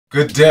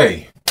Good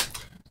day.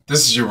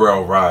 This is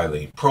Uriel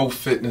Riley, pro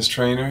fitness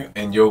trainer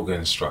and yoga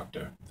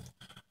instructor.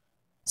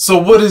 So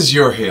what is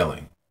your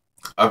healing?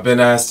 I've been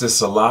asked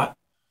this a lot.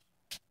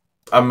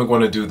 I'm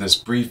going to do this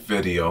brief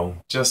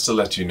video just to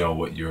let you know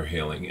what your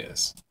healing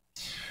is.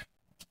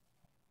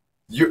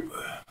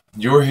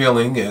 Your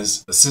healing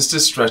is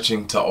assisted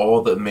stretching to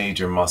all the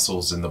major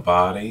muscles in the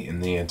body, in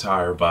the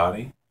entire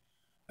body,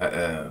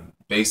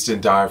 based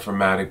in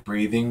diaphragmatic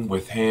breathing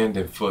with hand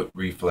and foot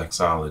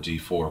reflexology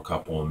for a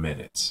couple of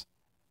minutes.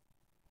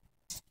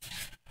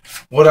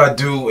 What I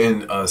do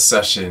in a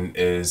session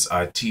is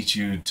I teach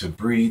you to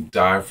breathe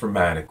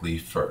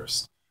diaphragmatically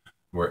first.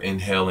 We're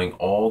inhaling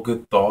all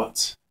good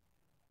thoughts.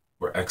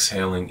 We're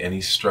exhaling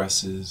any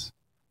stresses,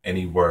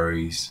 any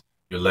worries.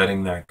 You're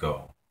letting that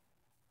go.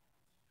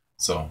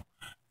 So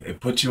it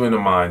puts you in a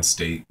mind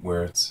state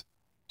where it's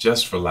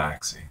just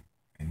relaxing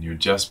and you're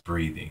just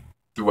breathing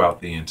throughout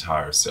the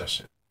entire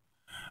session.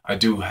 I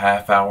do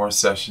half-hour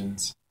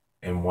sessions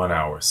and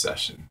 1-hour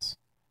sessions.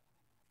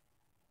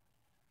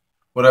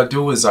 What I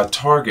do is I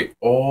target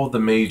all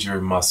the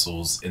major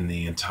muscles in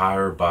the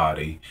entire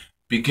body,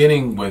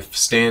 beginning with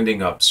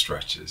standing up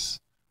stretches.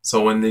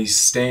 So in these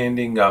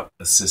standing up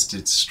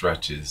assisted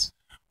stretches,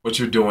 what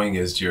you're doing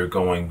is you're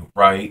going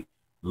right,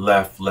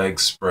 left leg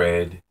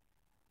spread,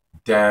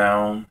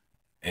 down,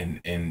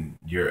 and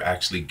you're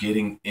actually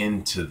getting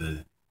into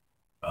the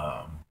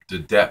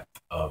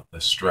depth of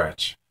the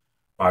stretch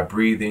by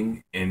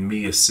breathing and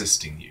me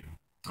assisting you.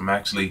 I'm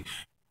actually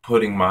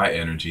putting my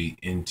energy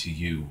into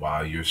you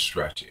while you're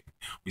stretching.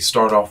 We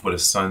start off with a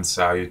sun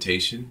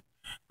salutation,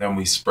 then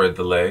we spread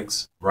the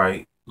legs,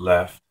 right,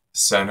 left,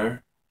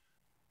 center,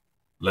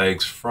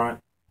 legs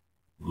front,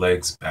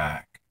 legs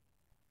back,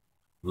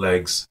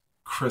 legs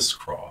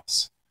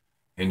crisscross,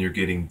 and you're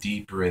getting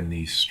deeper in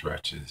these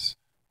stretches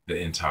the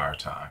entire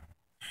time.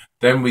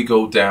 Then we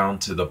go down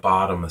to the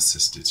bottom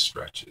assisted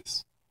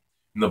stretches.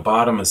 In the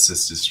bottom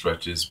assisted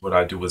stretches, what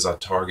I do is I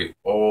target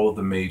all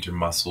the major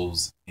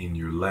muscles in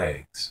your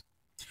legs,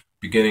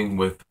 beginning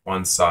with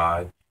one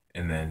side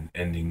and then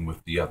ending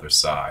with the other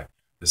side,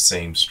 the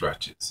same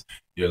stretches.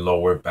 Your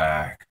lower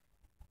back,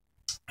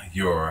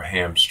 your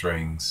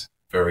hamstrings,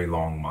 very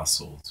long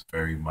muscles,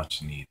 very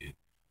much needed.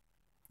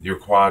 Your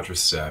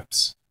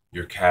quadriceps,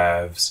 your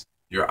calves,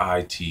 your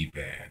IT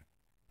band.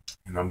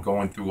 And I'm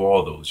going through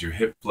all those, your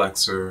hip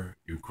flexor,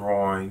 your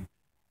groin,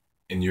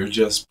 and you're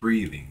just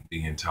breathing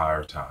the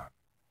entire time.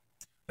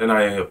 Then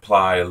I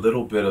apply a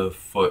little bit of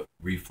foot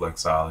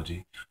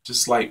reflexology,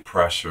 just light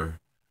pressure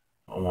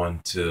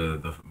onto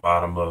the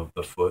bottom of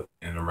the foot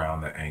and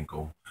around the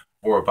ankle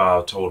for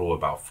about a total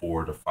about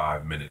 4 to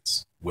 5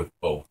 minutes with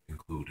both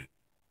included.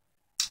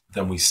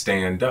 Then we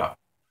stand up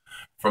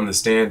from the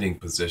standing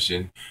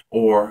position,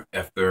 or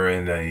if they're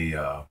in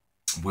a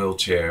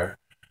wheelchair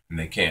and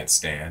they can't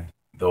stand,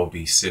 they'll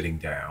be sitting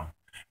down.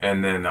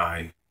 And then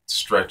I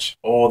stretch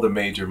all the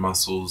major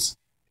muscles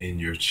in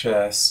your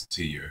chest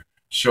to your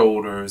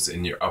shoulders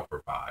and your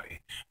upper body,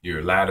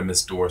 your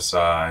latimus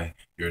dorsi,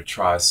 your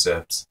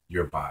triceps,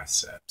 your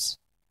biceps.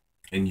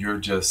 And you're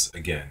just,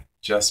 again,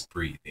 just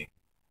breathing,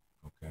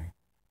 okay?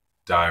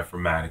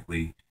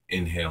 Diaphragmatically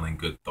inhaling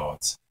good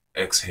thoughts,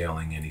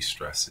 exhaling any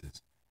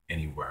stresses,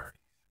 any worries.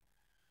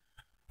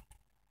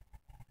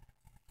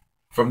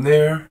 From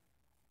there,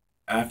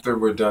 after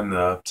we're done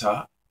up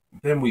top,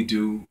 then we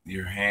do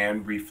your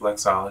hand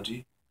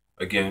reflexology,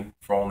 again,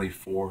 for only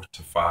 4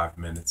 to 5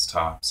 minutes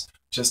tops,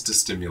 just to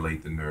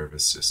stimulate the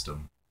nervous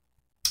system.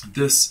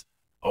 This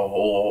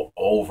whole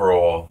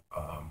overall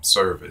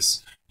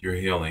service, your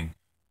healing,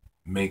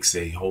 makes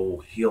a whole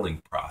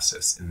healing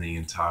process in the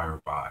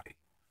entire body,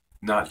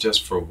 not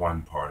just for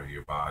one part of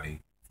your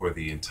body, for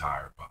the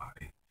entire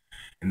body.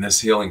 And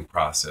this healing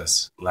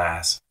process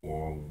lasts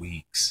for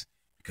weeks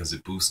because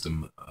it boosts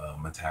the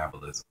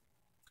metabolism.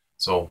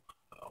 So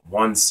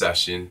one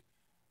session,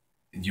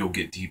 you'll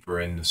get deeper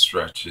in the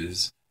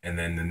stretches, and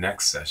then the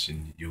next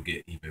session, you'll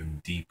get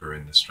even deeper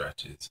in the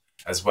stretches,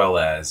 as well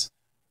as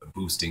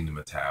boosting the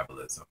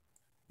metabolism.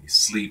 You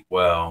sleep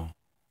well,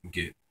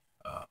 get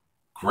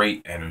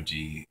great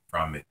energy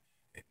from it.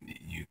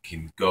 You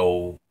can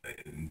go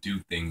and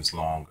do things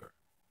longer.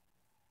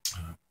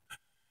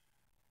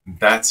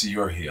 That's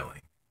your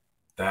healing.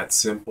 That's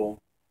simple,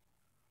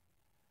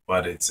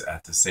 but it's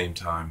at the same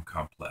time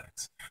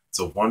complex. It's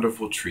a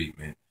wonderful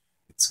treatment.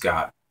 It's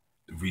got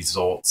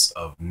results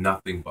of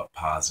nothing but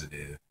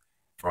positive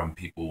from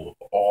people of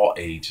all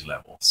age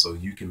levels, so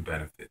you can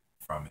benefit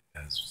from it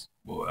as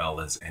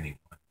well as anyone.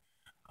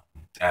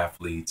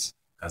 Athletes,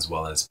 as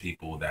well as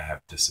people that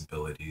have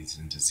disabilities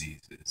and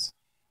diseases.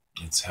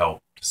 It's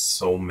helped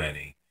so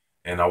many,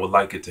 and I would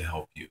like it to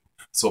help you.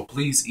 So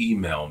please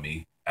email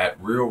me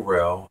at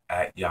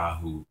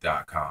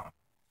realrel@yahoo.com.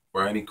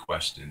 For any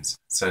questions,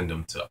 send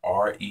them to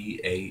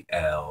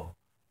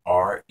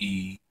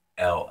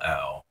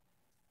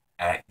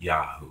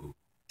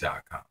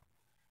REALRELL@yahoo.com.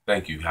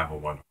 Thank you. Have a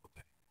wonderful